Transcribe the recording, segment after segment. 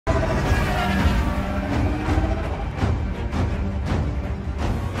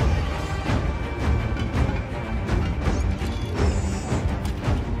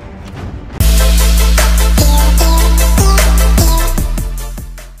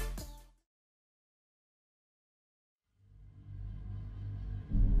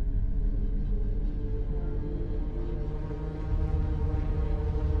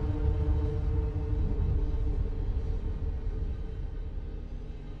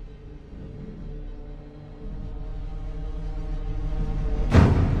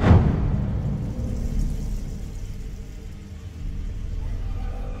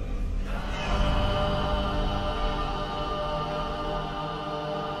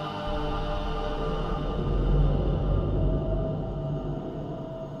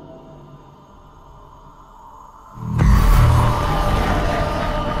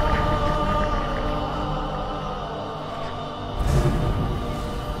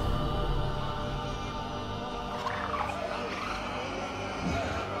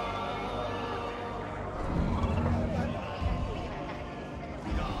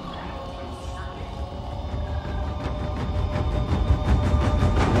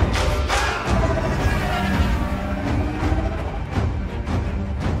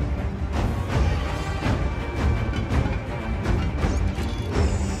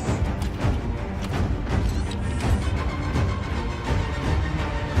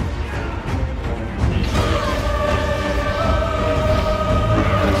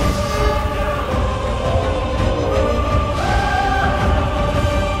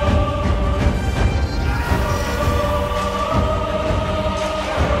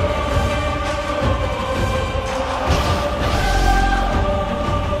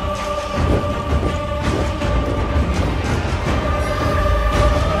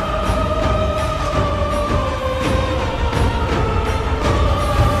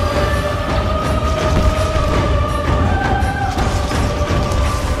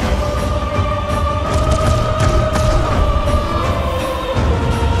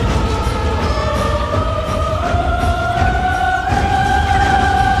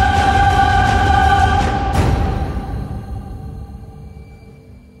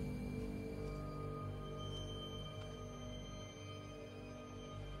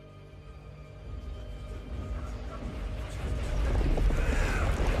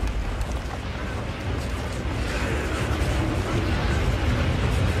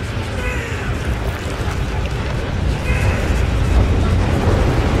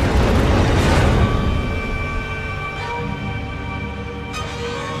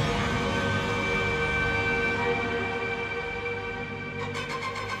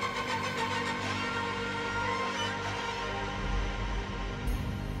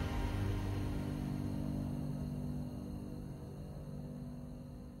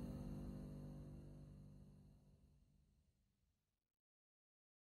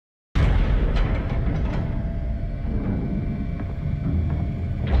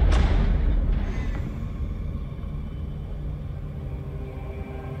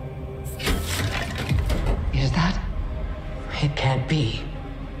It can't be.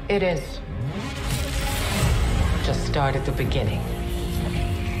 It is. Just start at the beginning.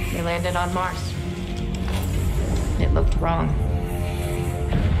 We landed on Mars. It looked wrong.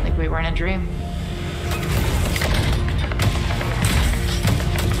 Like we were in a dream.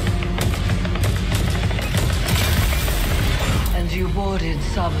 And you boarded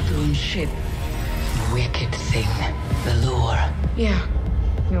Savathun's ship. Wicked thing. The lure. Yeah.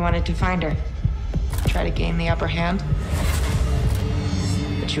 We wanted to find her. Try to gain the upper hand.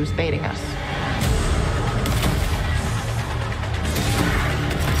 But she was baiting us.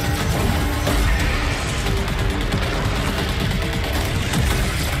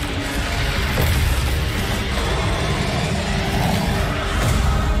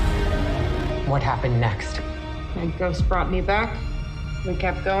 What happened next? And Ghost brought me back. We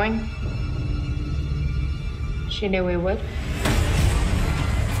kept going. She knew we would.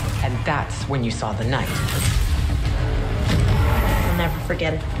 And that's when you saw the night. I'll never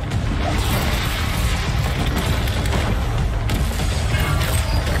forget it.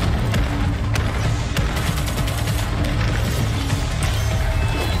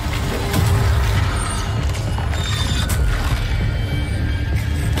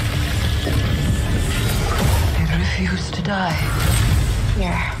 They refused to die.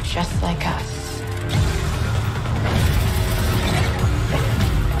 Yeah, just like us.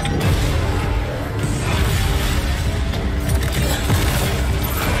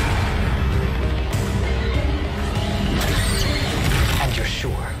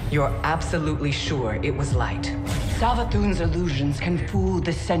 You're absolutely sure it was light. Savathun's illusions can fool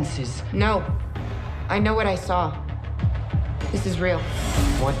the senses. No. I know what I saw. This is real.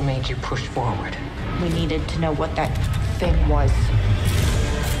 What made you push forward? We needed to know what that thing was.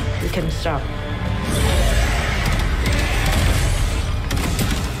 We couldn't stop.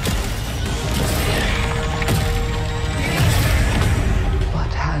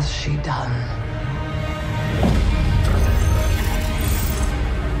 What has she done?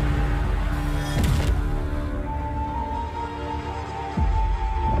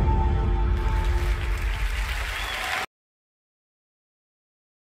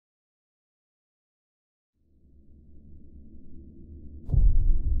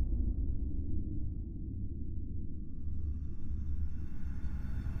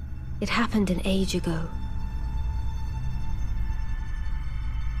 It happened an age ago.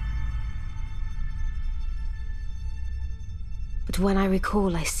 But when I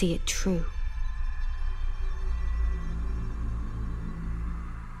recall, I see it true.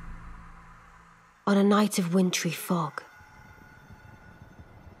 On a night of wintry fog,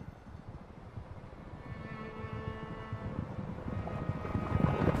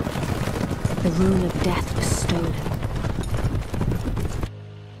 the rune of death was stolen.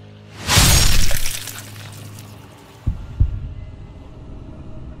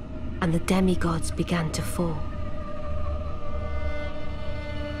 And the demigods began to fall.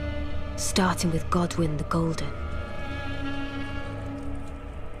 Starting with Godwyn the Golden.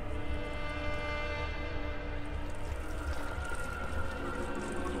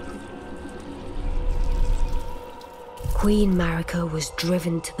 Queen Marika was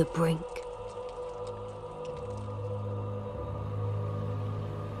driven to the brink.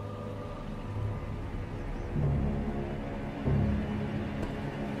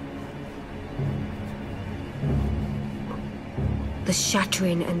 The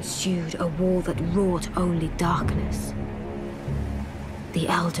shattering ensued, a war that wrought only darkness. The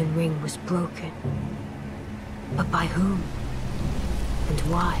Elden Ring was broken. But by whom? And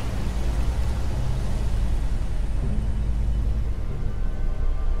why?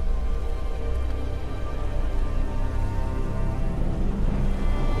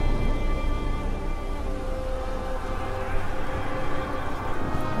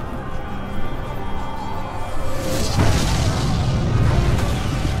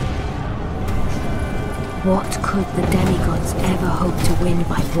 What could the demigods ever hope to win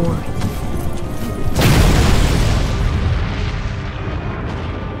by warring?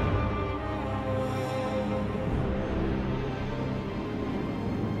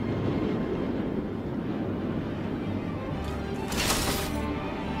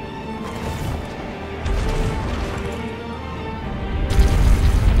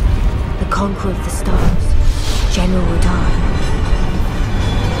 The conqueror of the stars, General Radar.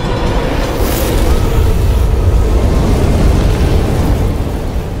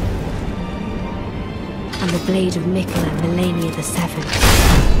 The blade of Mikkel and Melania the Seventh.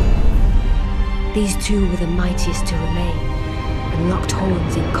 These two were the mightiest to remain, and locked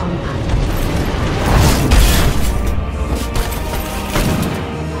horns in combat.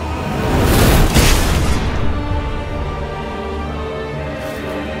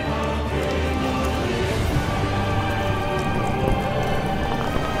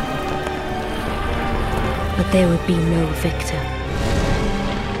 there would be no victor.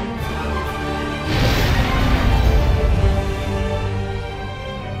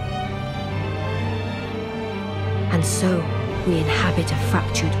 And so, we inhabit a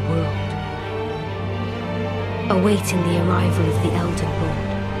fractured world, awaiting the arrival of the Elden Lord.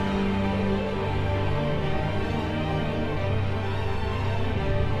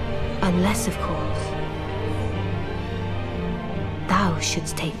 Unless, of course, thou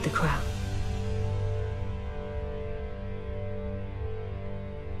shouldst take the crown.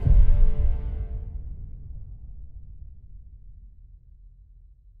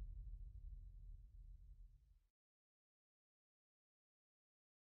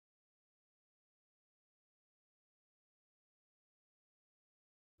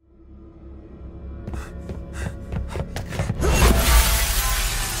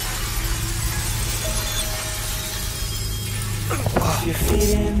 Your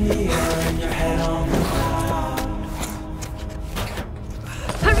feet in the air and your head on the ground.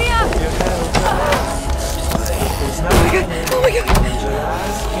 Hurry up! Your head on the ground. There's nothing Oh my god! and you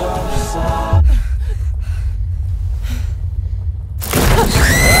ask yourself.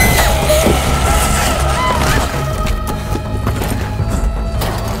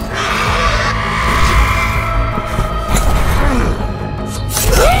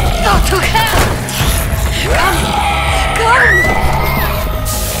 Not to hell! Come!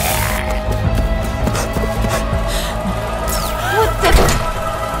 What the?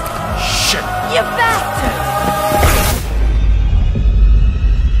 Shit! You bastard!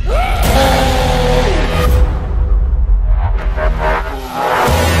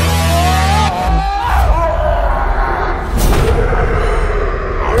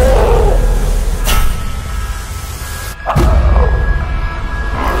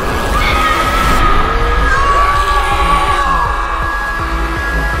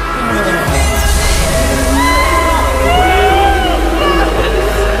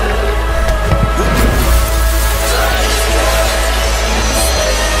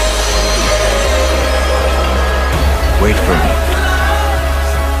 Wait for me.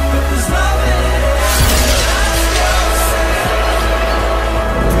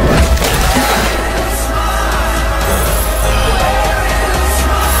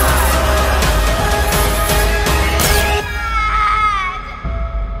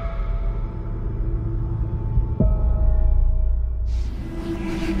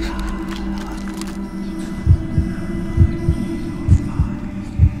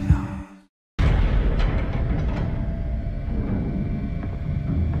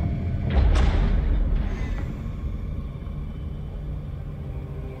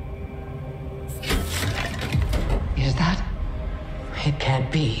 Is that? It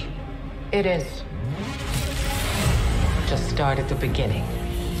can't be. It is. Just start at the beginning.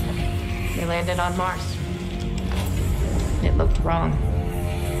 We landed on Mars. It looked wrong.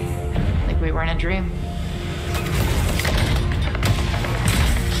 Like we were in a dream.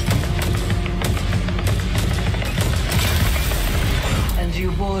 And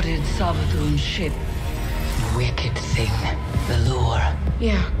you boarded Sabathun's ship. Wicked thing. The lure.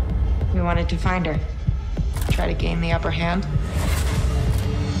 Yeah. We wanted to find her. Try to gain the upper hand.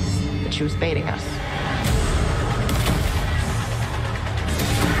 But she was baiting us.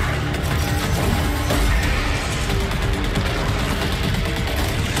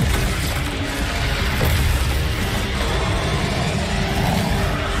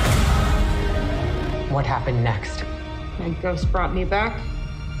 What happened next? My ghost brought me back.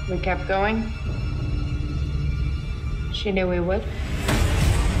 We kept going. She knew we would.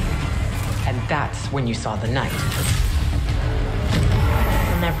 And that's when you saw the night.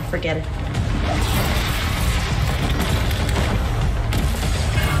 I'll never forget it.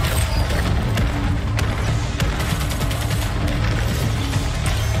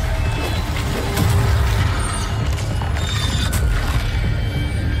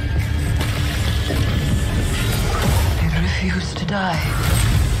 They refused to die.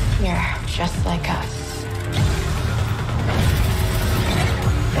 Yeah, just like us.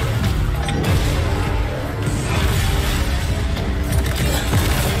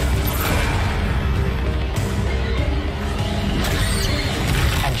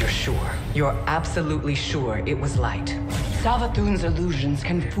 You're absolutely sure it was light. Savathun's illusions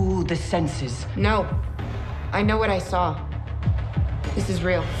can fool the senses. No. I know what I saw. This is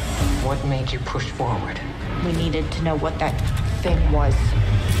real. What made you push forward? We needed to know what that thing was.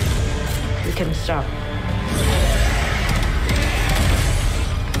 We couldn't stop.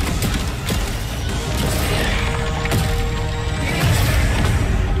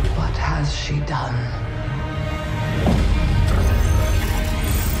 What has she done?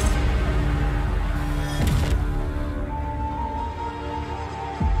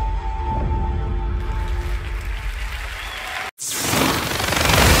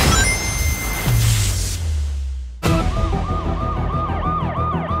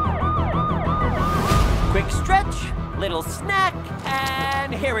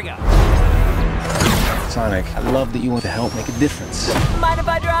 here we go. Sonic, I love that you want to help make a difference. Mind if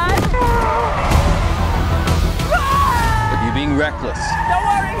I drive? But you're being reckless. Don't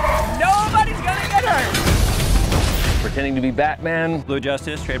worry, nobody's gonna get hurt. Pretending to be Batman. Blue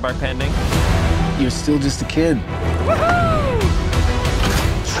Justice, trademark pending. You're still just a kid. Woohoo!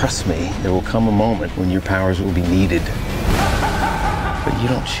 Trust me, there will come a moment when your powers will be needed. But you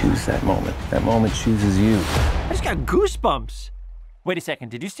don't choose that moment. That moment chooses you. I just got goosebumps. Wait a second,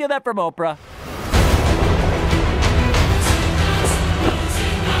 did you steal that from Oprah?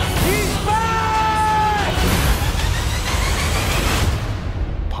 He's back!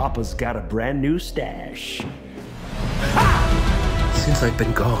 Papa's got a brand new stash. Since I've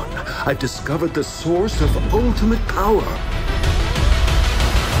been gone, I've discovered the source of ultimate power.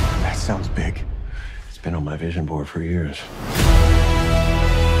 That sounds big. It's been on my vision board for years.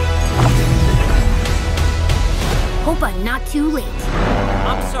 Hope I'm not too late.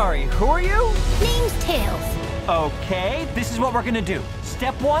 I'm sorry, who are you? Name's Tails. Okay, this is what we're gonna do.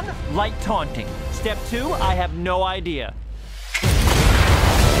 Step 1, light taunting. Step 2, I have no idea.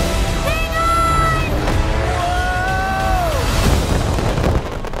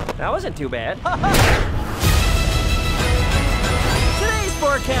 That wasn't too bad. Today's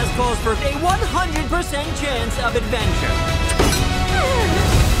forecast calls for a 100% chance of adventure.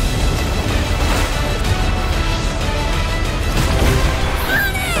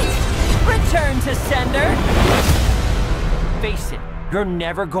 Return to sender. Face it, you're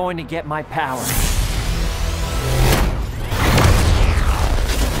never going to get my power.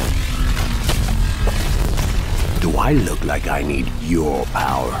 Do I look like I need your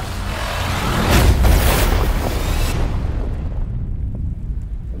power?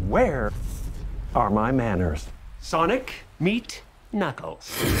 Where are my manners? Sonic, meet Knuckles.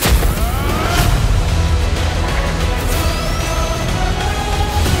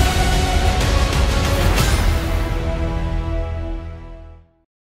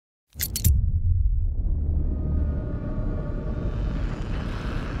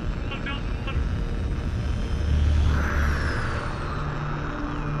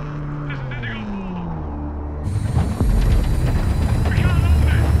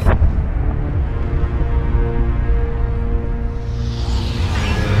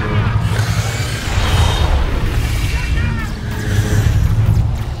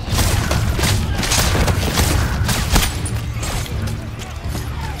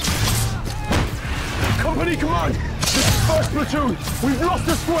 Come on! This is first platoon! We've lost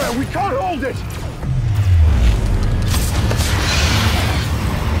the square! We can't hold it!